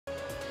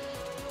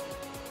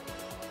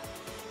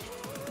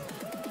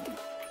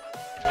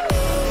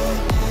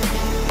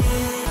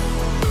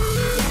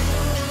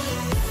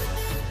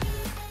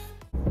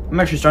I'm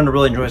actually starting to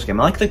really enjoy this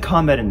game. I like the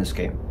combat in this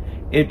game.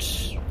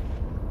 It's...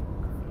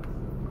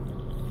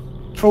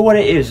 For what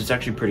it is, it's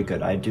actually pretty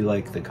good. I do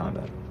like the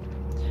combat.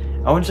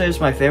 I wouldn't say it's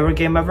my favorite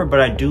game ever, but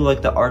I do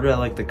like the art, I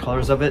like the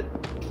colors of it.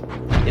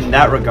 In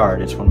that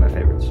regard, it's one of my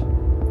favorites.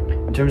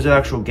 In terms of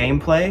actual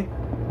gameplay,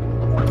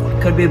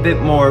 could be a bit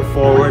more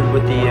forward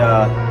with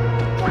the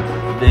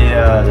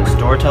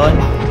storytelling.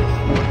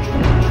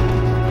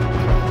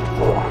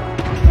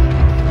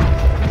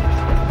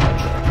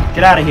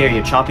 Get out of here,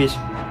 you choppies.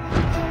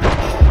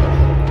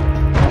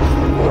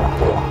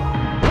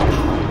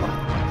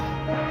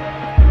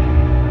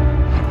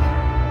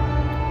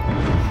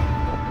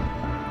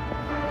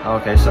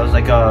 Okay, so it's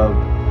like a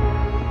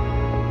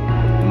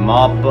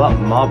mob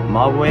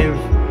wave,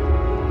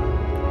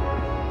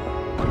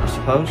 I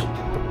suppose.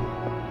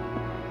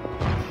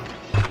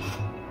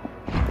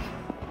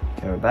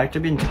 Okay, we're back to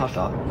being top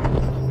dog.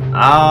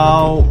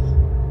 Ow!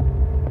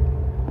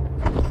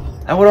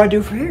 And what do I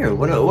do for here?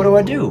 What do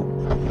I do?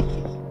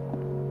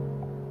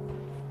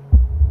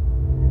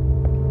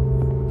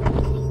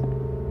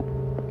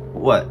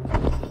 What?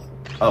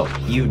 Oh,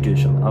 you do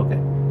something. Okay.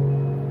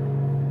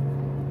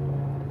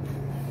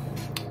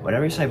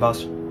 Whatever you say,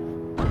 boss.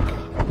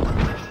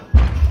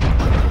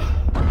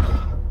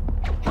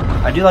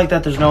 I do like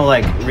that there's no,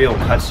 like, real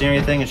cutscene or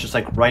anything. It's just,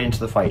 like, right into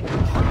the fight.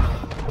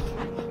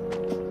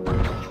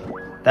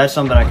 That's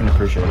something I can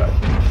appreciate about it.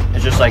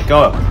 It's just like,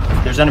 go.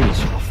 If there's enemies,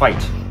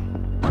 fight.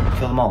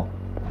 Kill them all.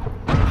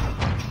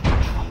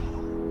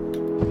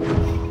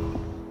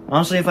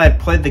 Honestly, if I had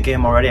played the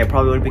game already, I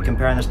probably would be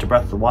comparing this to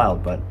Breath of the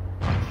Wild, but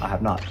I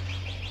have not.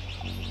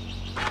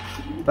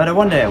 But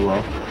one day I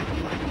will.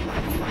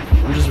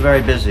 I'm just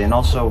very busy, and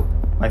also,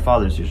 my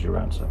father's usually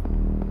around, so.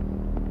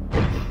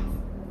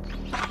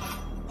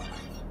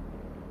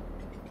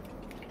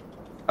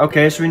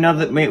 Okay, so we know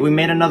that we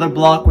made another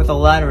block with a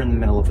ladder in the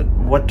middle of it.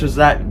 What does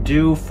that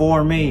do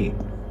for me?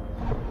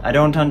 I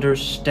don't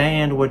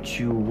understand what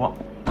you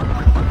want.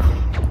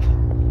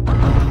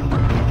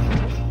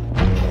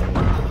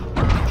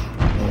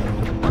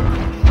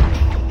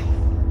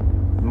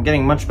 I'm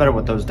getting much better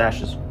with those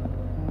dashes.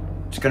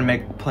 It's gonna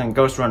make playing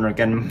Ghost Runner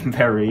again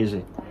very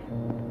easy.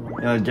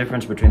 You know, the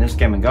difference between this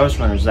game and Ghost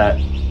Runner is that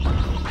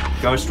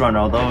Ghost Runner,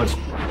 although it's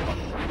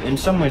in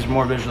some ways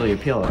more visually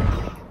appealing,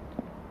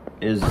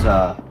 is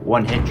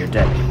one hit and you're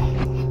dead.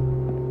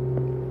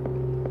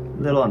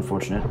 A little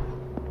unfortunate.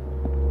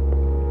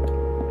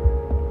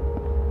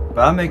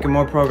 But I'm making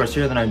more progress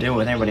here than I did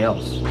with anybody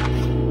else.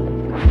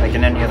 Like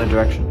in any other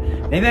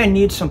direction. Maybe I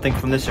need something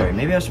from this area.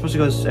 Maybe I'm supposed to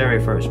go to this area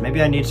first.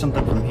 Maybe I need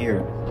something from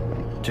here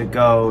to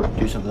go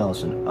do something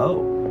else. And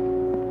oh.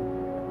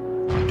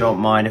 Don't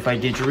mind if I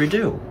did you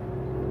redo.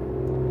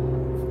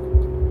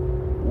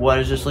 What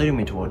is this leading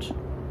me towards?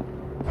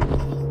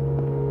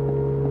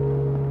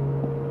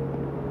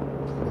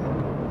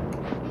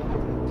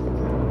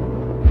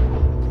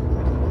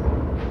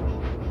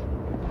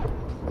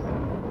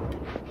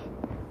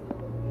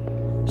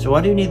 So why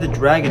do you need the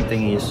dragon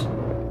thingies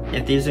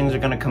if these things are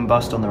going to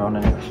combust on their own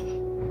anyways?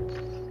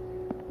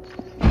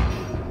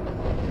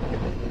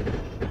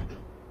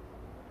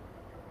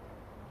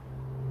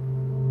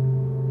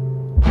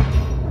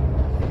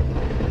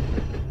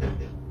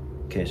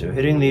 Okay, so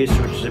hitting these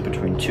switches it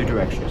between two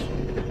directions.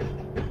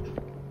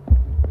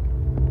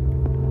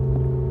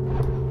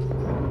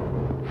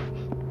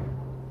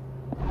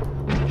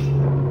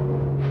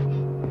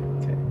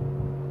 Okay.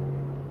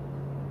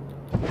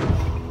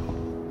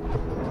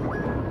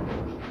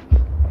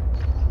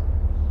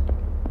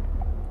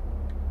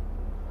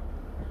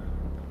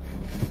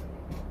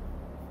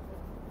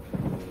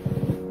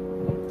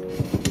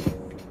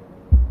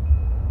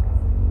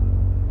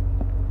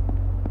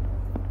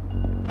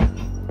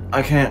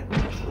 I can't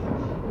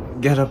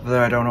get up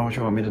there. I don't know what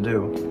you want me to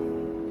do.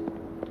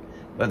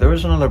 But there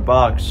was another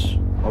box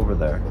over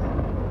there.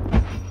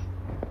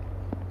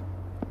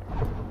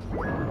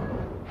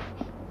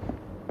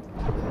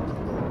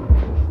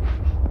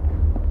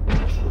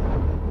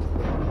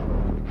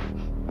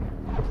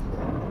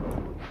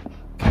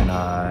 Can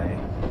I?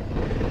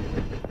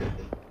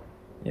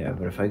 Yeah,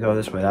 but if I go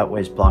this way, that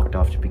way's blocked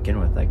off to begin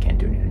with. I can't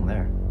do anything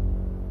there.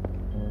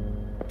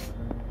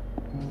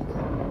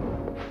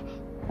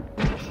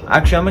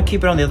 Actually, I'm gonna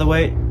keep it on the other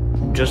way,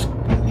 just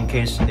in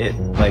case it,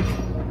 like,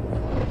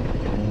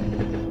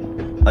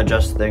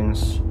 adjusts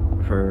things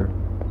for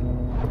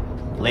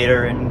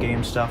later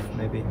in-game stuff,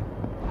 maybe.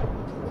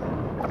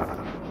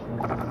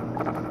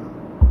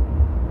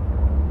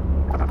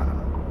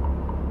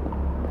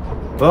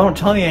 But don't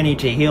tell me I need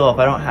to heal if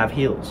I don't have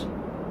heals.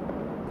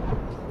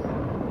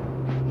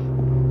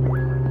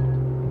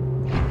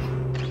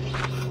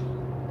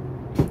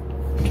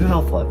 Two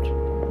health left.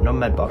 No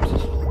med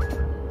boxes.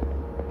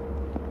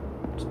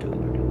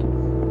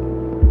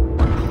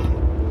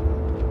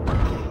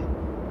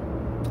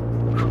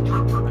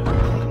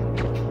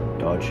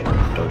 Dodge.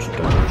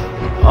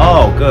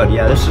 Oh, good.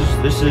 Yeah, this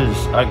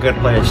is a good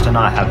place to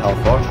not have health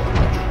for.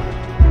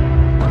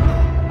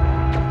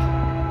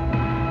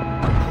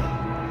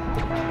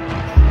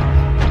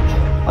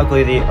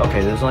 Luckily,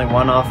 okay, there's only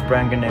one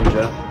off-brand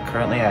ninja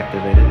currently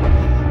activated.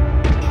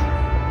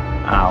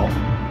 Ow.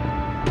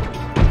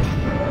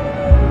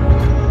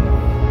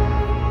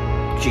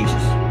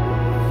 Jesus.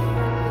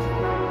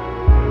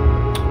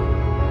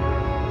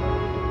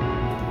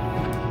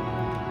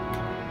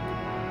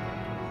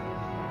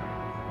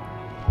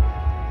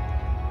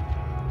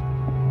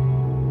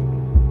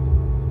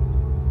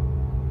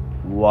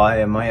 Why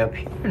am I up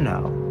here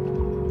now?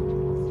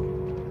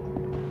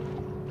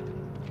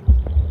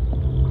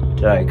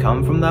 Did I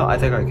come from that? I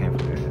think I came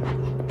from here.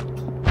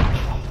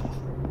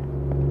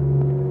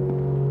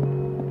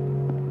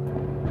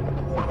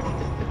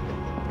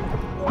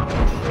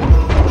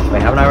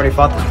 Wait, haven't I already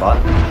fought this spot?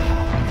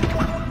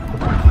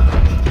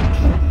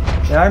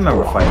 Yeah, I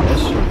remember fighting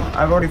this.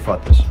 I've already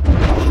fought this.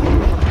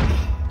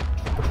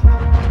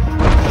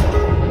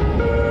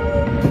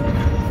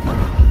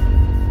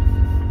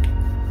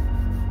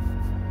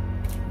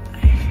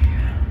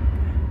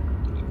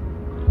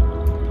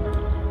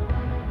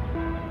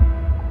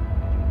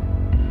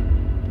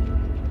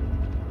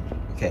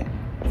 Okay,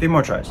 a few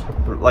more tries.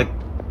 But, like,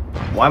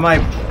 why am I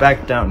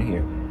back down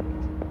here?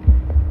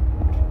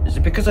 Is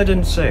it because I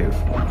didn't save?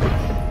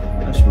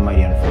 That's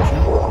mighty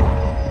unfortunate.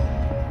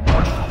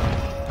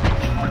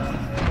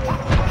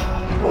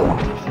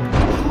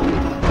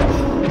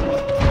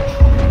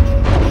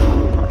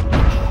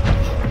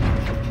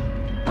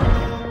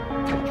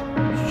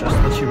 It's just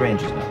the two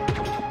ranges now.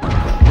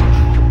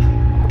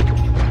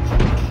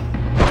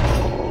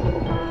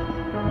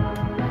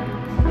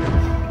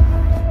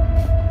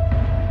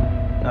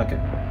 Okay.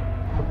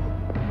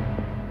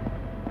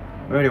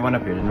 We already went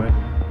up here, didn't we?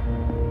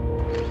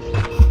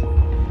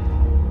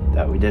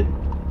 That we did.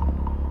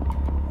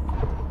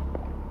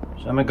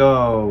 So I'm gonna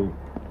go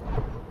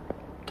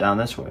down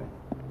this way.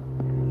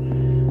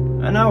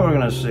 And now we're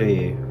gonna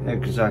see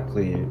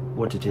exactly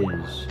what it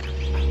is.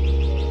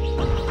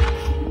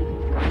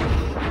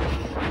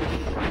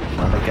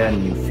 Not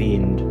again, you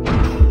fiend.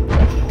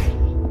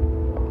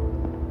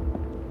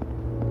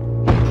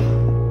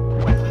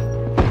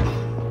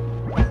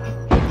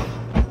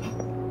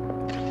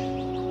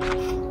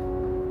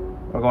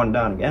 We're going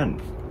down again.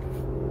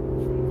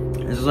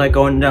 This is like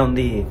going down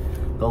the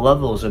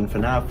levels in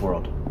FNAF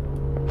World.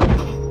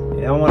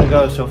 You don't want to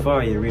go so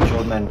far, you reach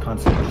old man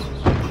consequences.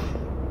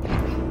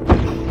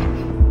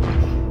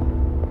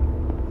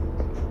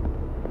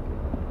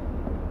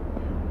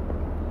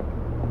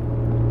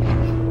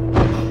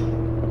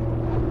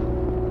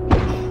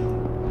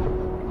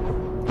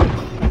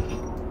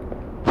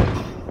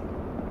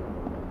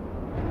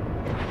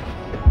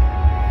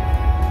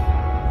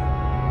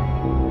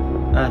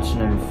 That's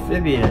an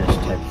amphibious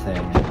type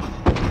thing.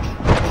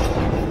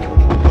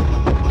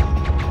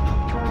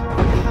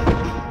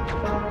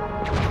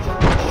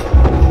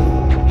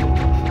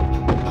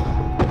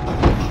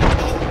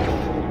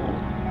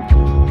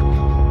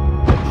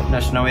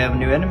 Now we have a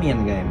new enemy in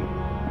the game.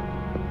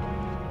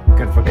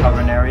 Good for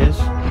covering areas.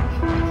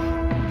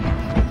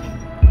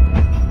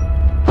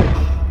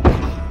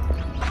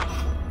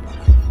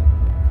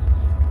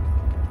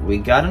 We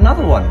got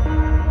another one.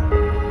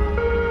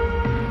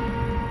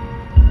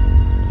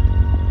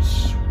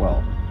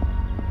 Swell.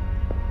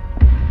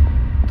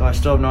 Though I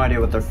still have no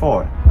idea what they're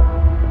for.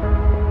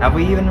 Have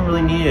we even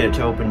really needed it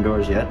to open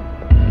doors yet?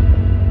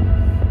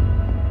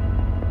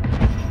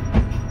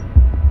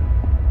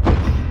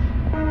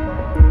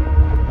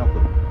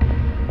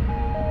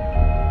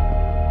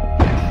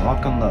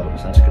 On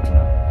those, that's good to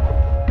know.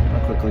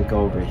 I'll quickly go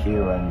over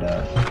here and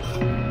that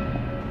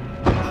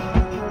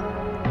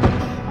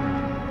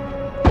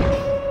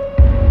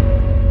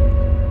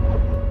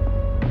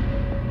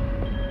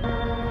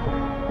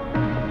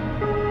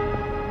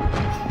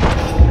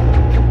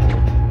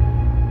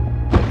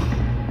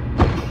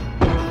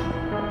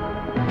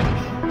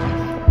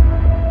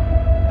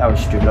was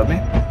stupid of me.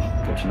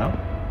 Good to know.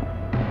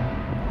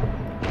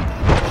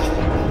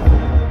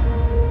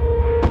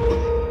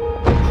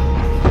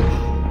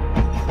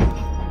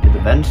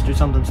 Vents do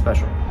something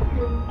special.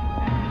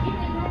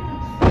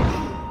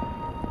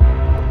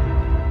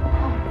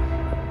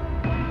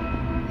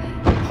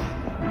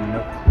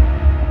 Nope.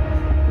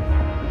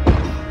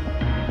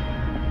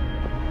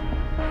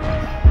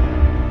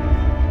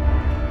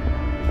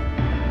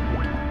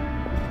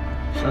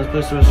 So this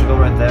place supposed to go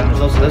right there. There's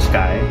also this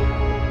guy.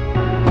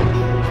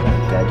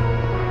 Dead.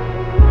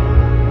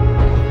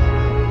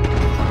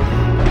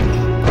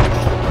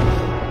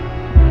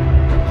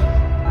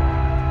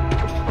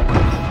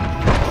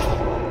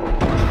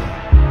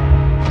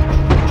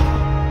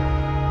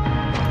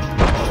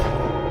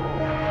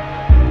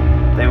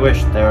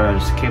 Wish they were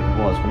as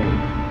capable as me.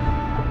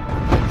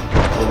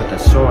 But with the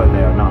sword,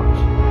 they are not.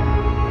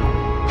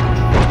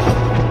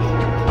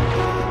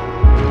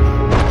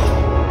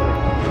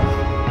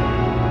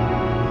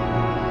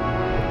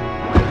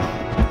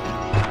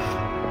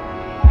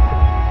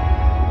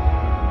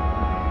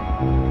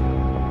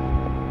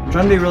 I'm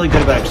trying to be really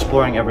good about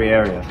exploring every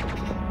area.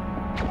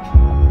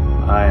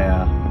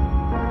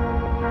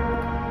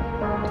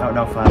 Oh,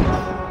 no, fine.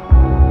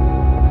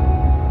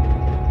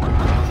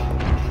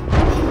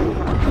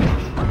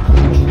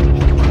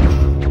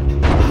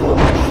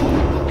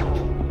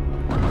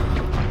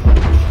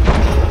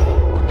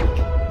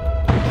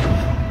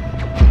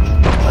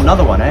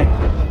 Another one, eh?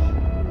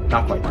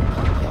 Not quite.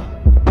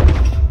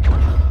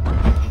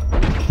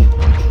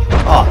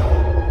 Oh,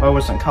 I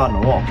wasn't caught in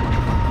a wall.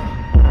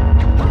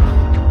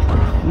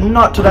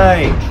 Not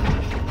today!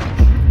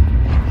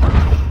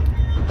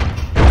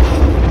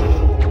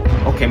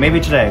 Okay, maybe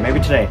today, maybe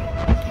today.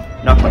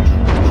 Not quite.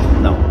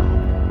 No.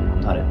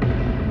 Not it.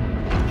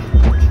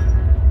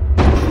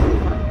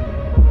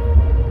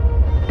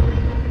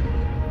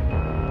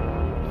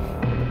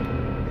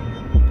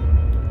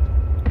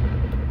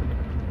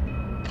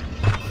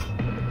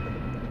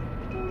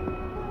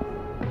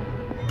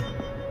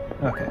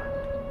 Okay.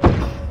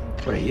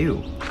 What are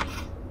you?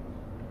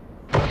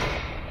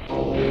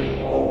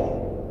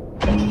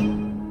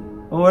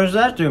 Well, what does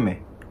that do me?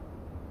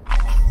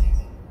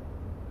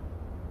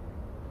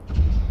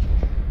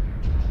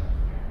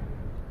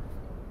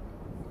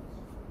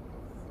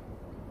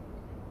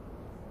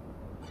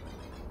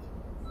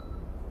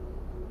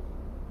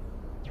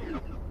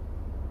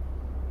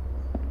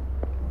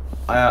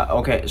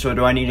 Okay, so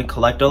do I need to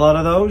collect a lot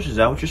of those? Is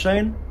that what you're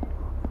saying?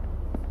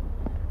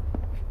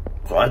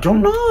 I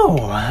don't know.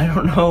 I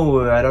don't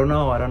know. I don't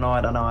know. I don't know.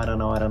 I don't know. I don't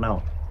know. I don't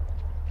know.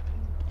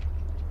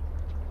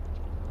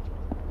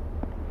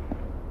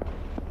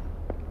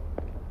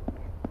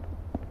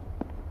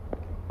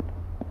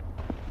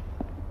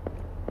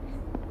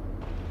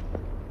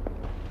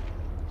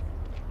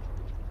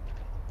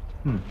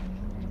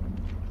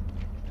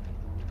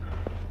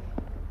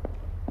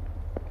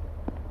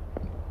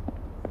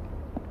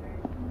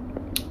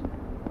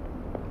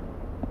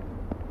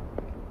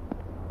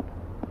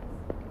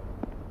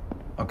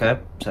 Okay,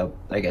 so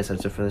I guess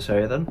that's it for this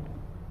area then.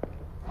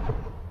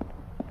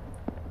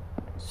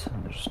 It's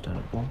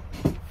understandable.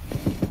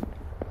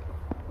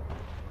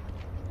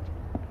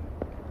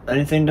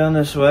 Anything down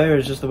this way, or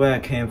is this the way I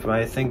came from?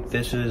 I think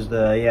this is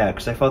the, yeah,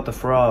 because I fought the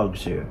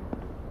frogs here.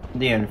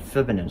 The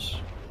amphibians. So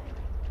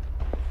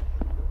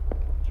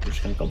we're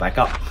just gonna go back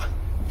up.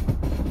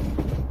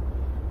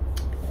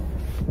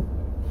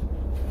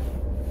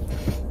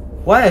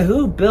 Why,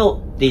 who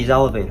built these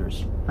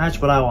elevators? That's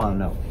what I want to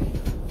know.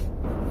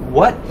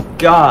 What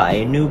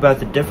guy knew about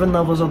the different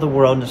levels of the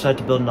world and decided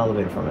to build an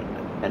elevator from it?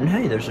 And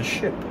hey, there's a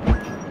ship.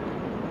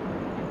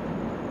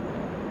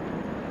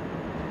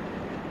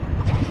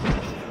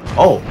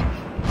 Oh,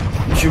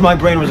 I'm sure my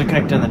brain wasn't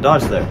connecting the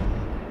dots there.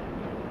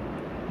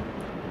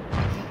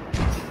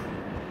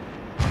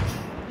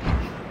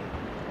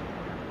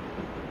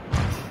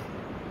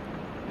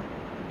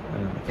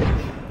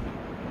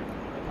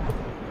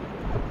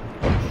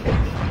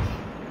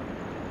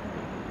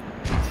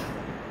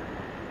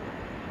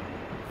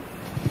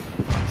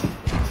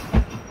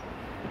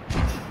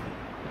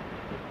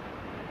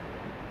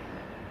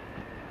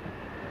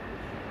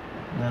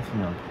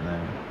 Nothing up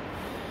there.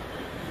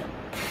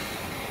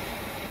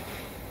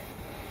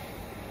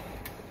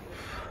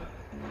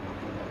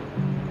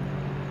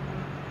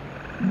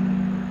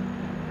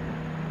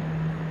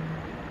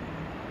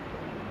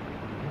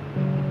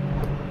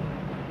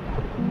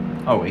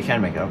 Oh, we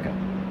can make it, okay.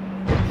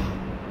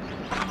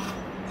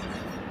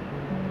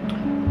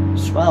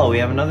 Swell, we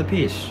have another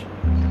piece.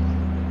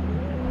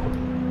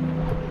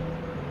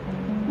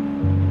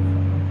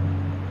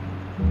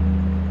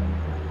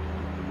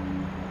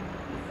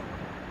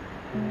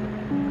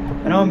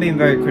 I know I'm being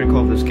very critical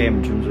of this game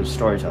in terms of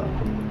storytelling.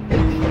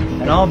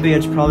 And albeit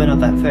it's probably not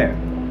that fair.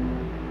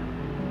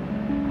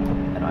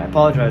 And I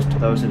apologize to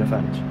those it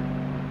offends.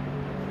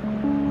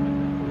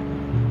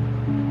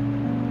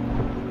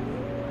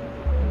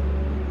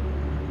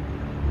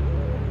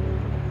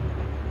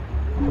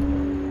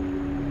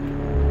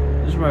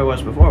 This is where I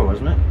was before,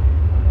 wasn't it?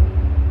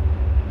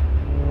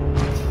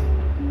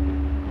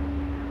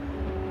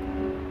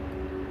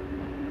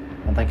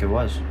 I think it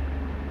was.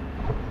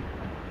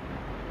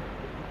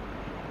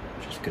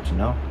 Good to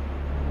know.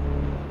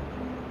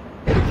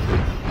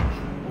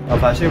 Well,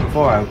 if I was here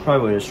before, I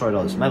probably would have destroyed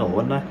all this metal,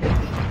 wouldn't I?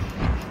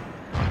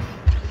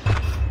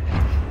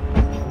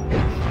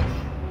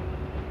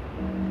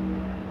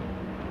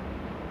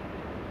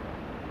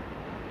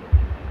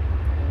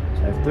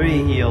 So I have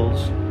 3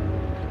 heals.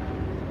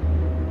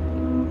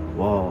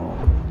 Whoa.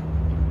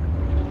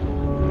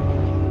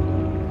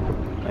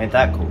 Ain't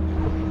that cool?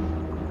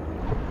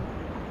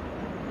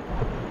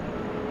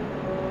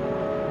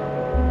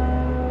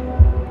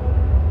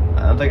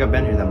 I don't think I've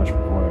been here that much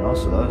before, and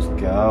also those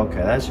go.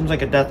 Okay, that seems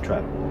like a death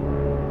trap.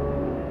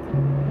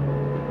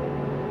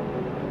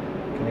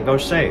 Can I go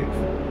save?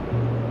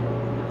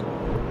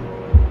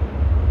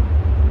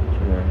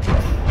 Sure.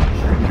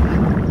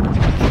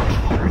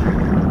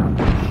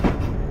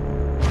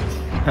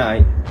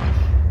 Hi.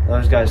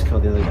 Those guys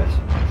killed the other guys.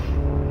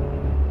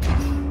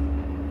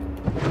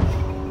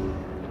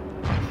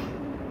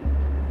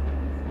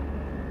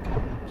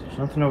 There's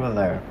nothing over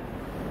there.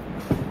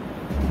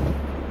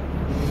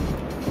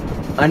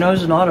 I know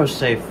there's an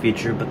autosave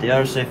feature, but the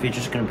autosave feature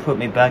is going to put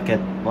me back at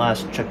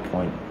last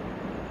checkpoint.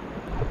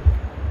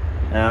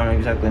 And I don't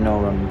exactly know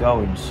where I'm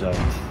going, so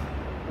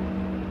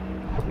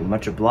I'd be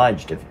much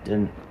obliged if it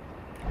didn't.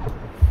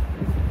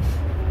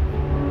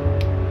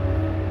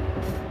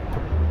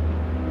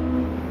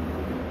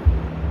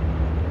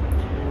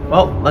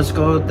 Well, let's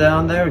go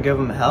down there, give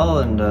them hell,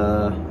 and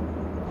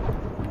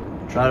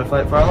try to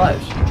fight for our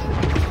lives.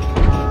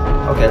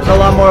 Okay, there's a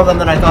lot more of them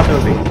than I thought there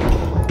would be.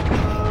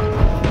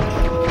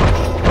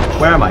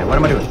 Where am I? What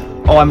am I doing?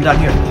 Oh, I'm down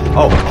here.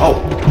 Oh.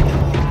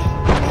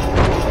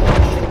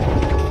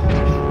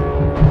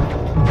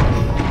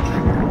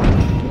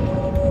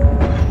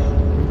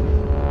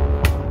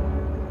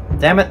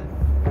 Damn it.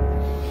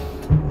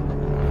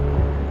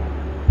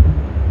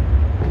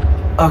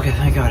 Okay,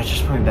 thank God, it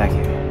just put me back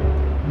here.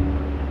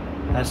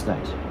 That's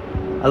nice.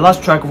 I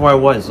lost track of where I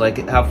was, like,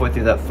 halfway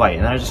through that fight,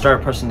 and then I just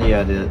started pressing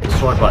the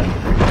sword button,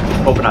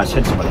 hoping I was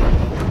hitting somebody.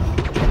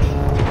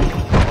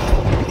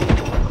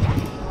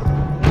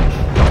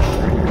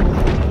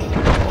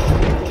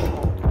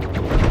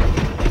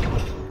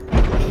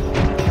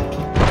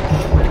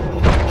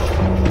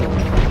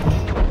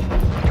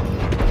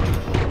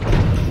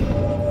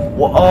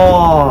 Whoa,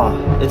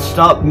 oh, it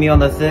stopped me on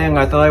the thing.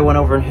 I thought I went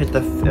over and hit the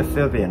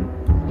amphibian.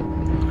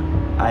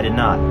 I did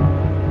not.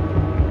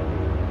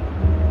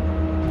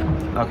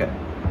 Okay,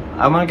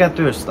 I'm gonna get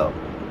through this though.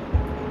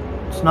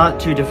 It's not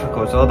too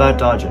difficult, it's all about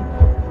dodging.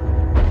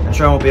 I'm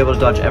sure I won't be able to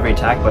dodge every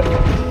attack, but...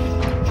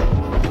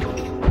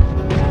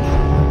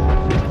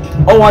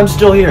 Oh, I'm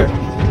still here!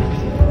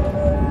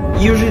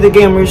 Usually the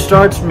game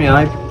restarts me,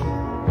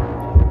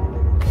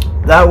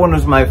 That one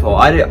was my fault.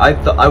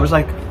 I was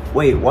like,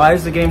 wait, why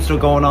is the game still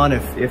going on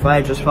if I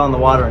had just fell in the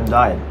water and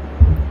died?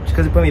 It's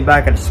because it put me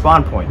back at the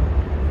spawn point.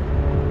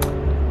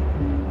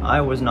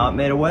 I was not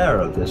made aware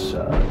of this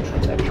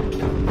transaction.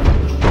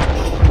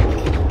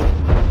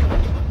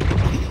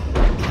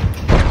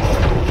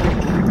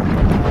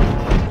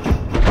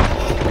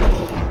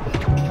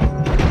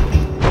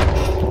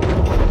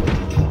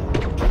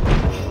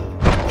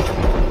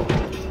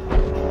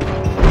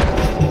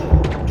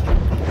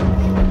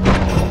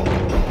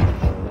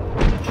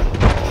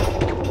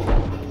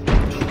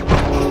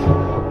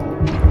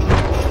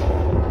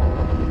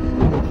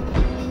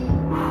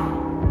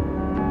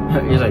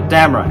 He's like,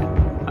 damn right,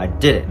 I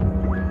did it.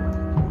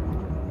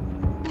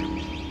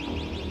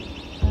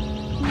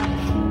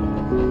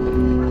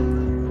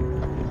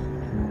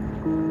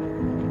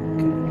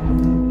 Okay,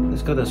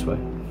 let's go this way.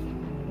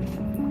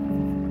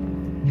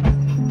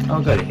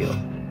 I'll go to heal.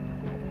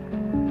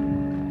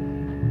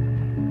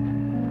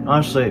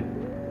 Honestly,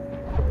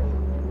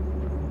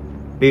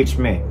 beats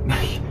me.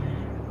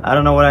 I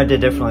don't know what I did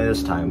differently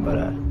this time, but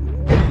I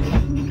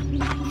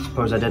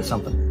suppose I did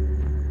something.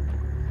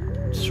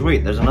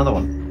 Sweet, there's another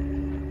one.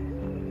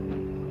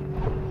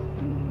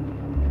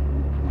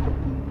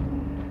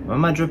 Why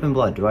am I dripping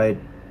blood? Do I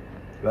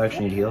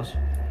actually need heals?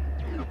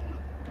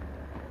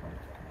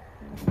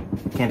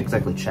 Can't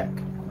exactly check.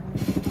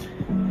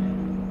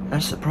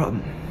 That's the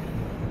problem.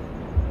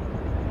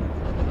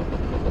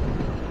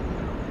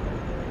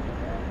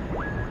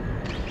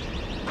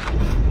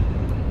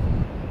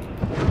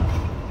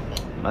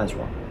 Might as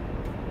well.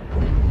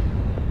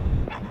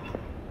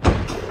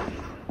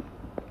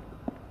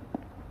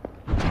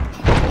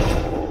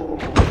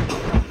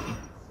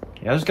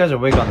 Yeah, those guys are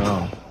weak on their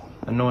own.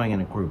 Annoying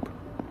in a group.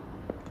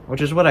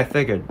 Which is what I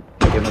figured,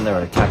 given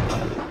their attack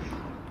plan.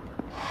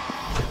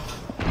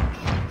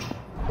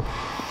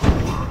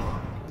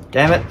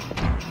 Damn it!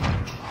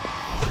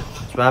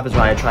 That's what happens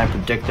when I try and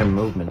predict their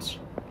movements.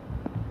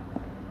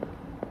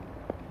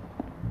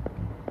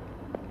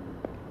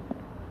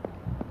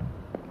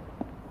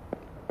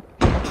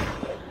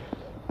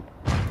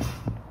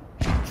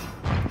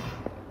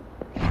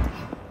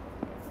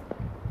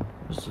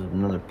 This is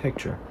another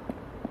picture.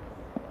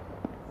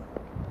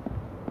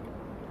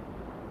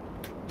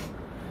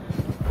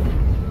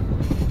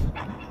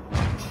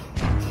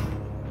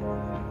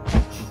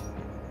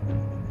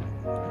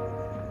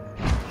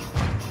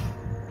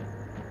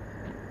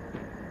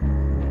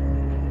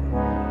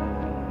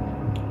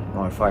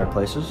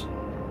 Fireplaces.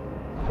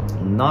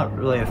 Not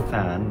really a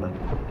fan, but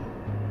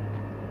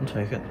I'll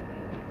take it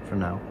for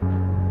now.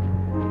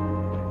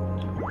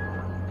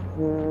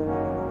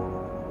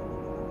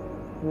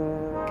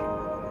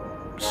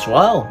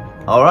 Swell.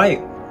 All right,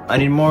 I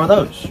need more of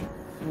those.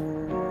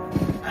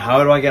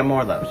 How do I get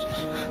more of those?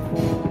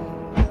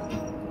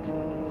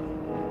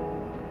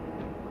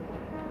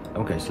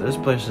 Okay, so this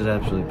place is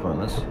absolutely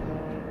pointless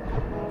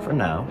for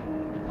now.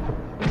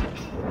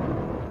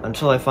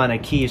 Until I find a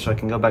key so I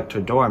can go back to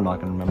a door I'm not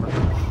going to remember.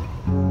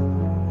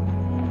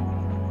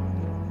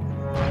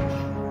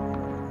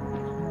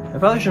 I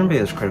probably shouldn't be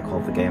this critical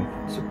of the game.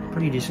 It's a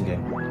pretty decent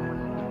game.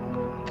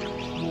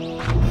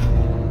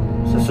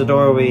 Is this the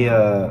door we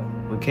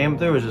came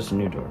through, or is this a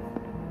new door?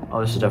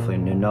 Oh, this is definitely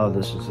new. No,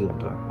 this is the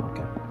door.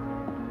 Okay.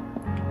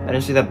 I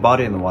didn't see that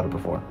body in the water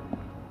before.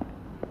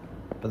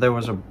 But there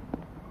was a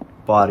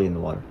body in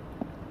the water.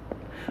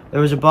 There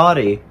was a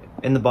body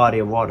in the body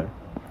of water.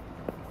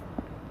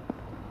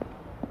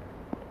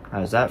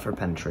 How's that for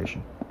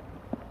penetration?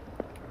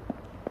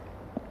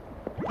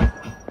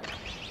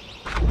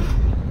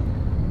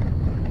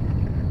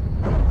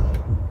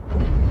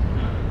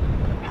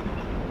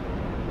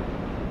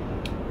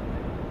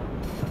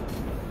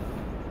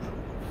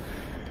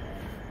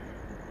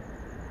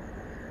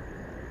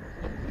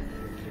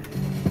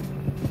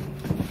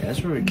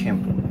 that's where we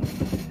came from.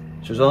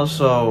 So there's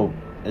also,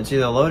 it's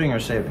either loading or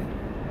saving.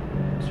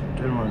 So we're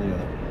doing one or the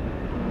other.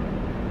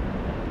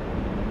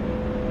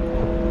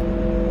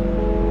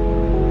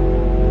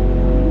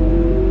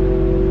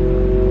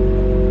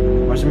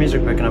 What's the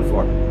music picking up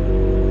for?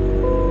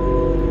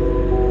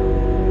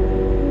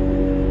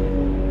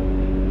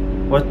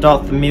 What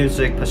doth the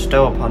music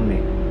bestow upon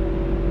me?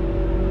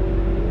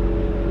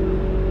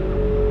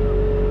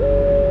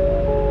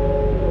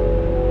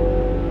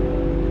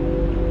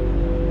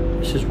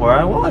 This is where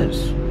I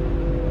was.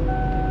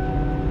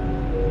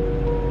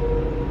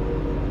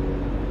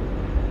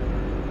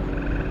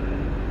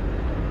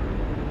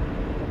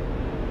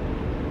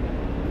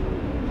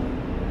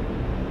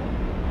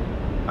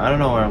 I don't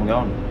know where I'm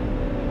going.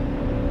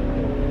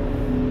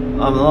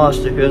 I'm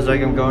lost. It feels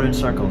like I'm going in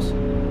circles.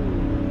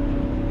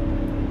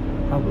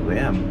 Probably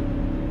am.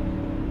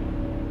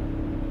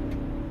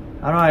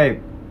 How do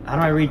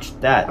I reach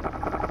that?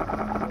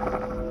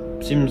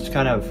 Seems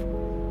kind of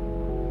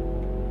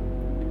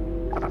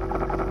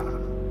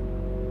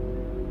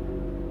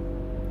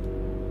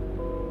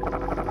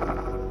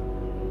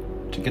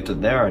to get to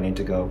there I need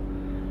to go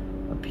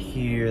up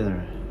here,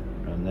 then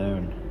around there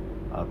and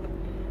up.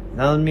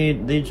 That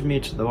leads me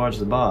towards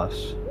the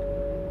boss.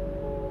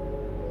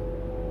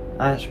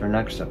 That's for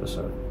next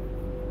episode.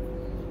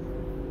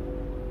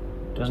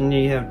 Doesn't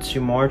he have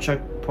 2 more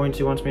checkpoints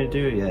he wants me to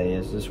do? Yeah, he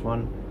has this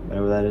one,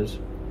 whatever that is.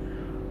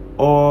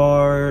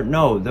 Or,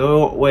 no,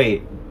 though,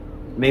 wait.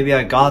 Maybe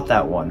I got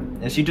that one.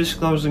 Is he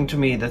disclosing to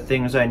me the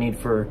things I need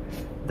for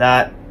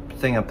that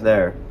thing up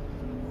there?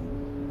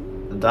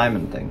 The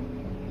diamond thing.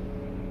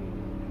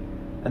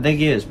 I think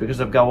he is,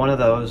 because I've got one of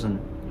those, and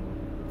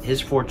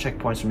his 4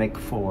 checkpoints would make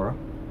 4.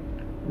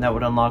 And that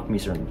would unlock me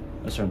a certain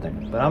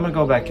thing. But I'm gonna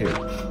go back here.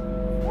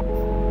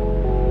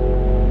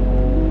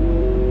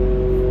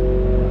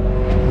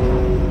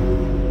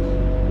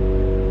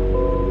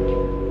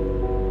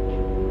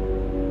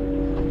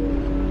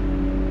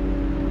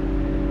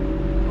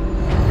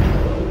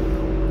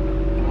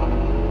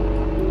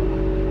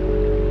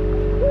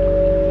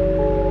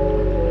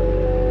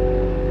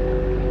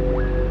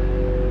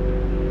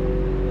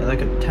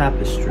 Like a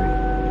tapestry.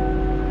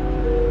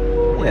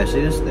 Yeah,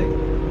 see this thing?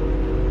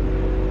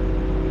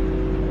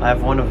 I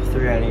have 1 of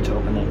 3 I need to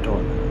open that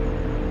door.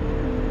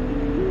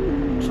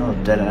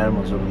 Some dead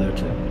animals over there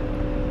too.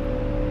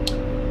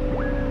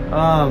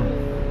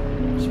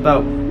 It's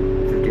about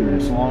 50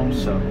 minutes long,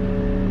 so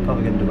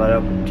probably gonna divide it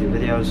up into 2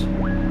 videos.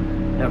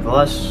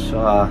 Nevertheless,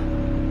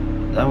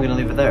 I'm gonna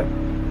leave it there.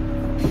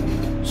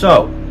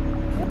 So,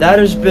 that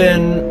has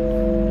been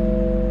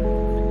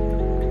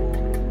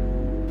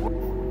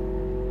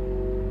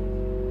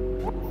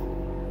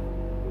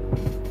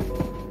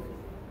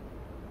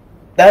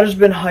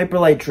Hyper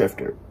Light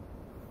Drifter.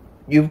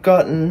 You've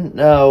gotten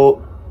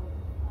now,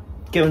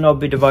 given I'll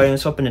be dividing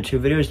this up into 2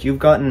 videos, you've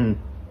gotten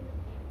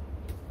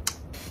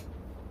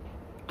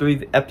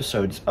 3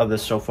 episodes of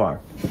this so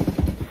far.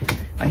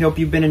 I hope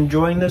you've been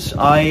enjoying this.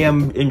 I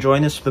am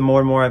enjoying this. The more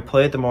and more I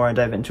play it, the more I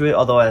dive into it.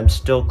 Although I'm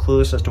still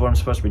clueless as to what I'm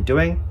supposed to be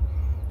doing,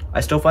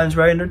 I still find this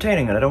very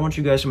entertaining, and I don't want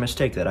you guys to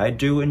mistake that. I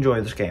do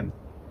enjoy this game.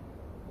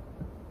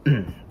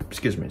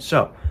 Excuse me.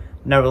 So,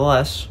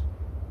 nevertheless,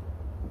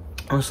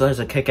 also there's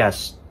a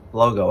kick-ass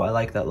logo. I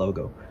like that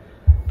logo.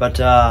 But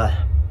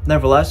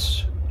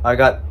nevertheless, I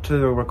got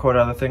to record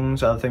other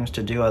things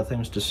to do, other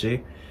things to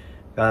see.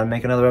 Gotta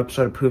make another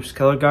episode of Poop's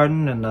Color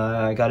Garden, and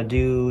I gotta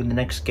do the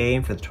next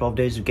game for the 12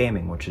 days of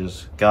gaming, which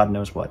is God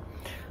knows what.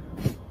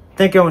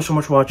 Thank you all so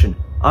much for watching.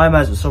 I'm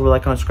As, so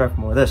like, comment, subscribe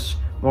for more of this,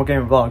 more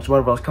gaming vlogs,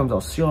 whatever else comes.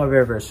 I'll see you all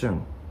very, very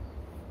soon.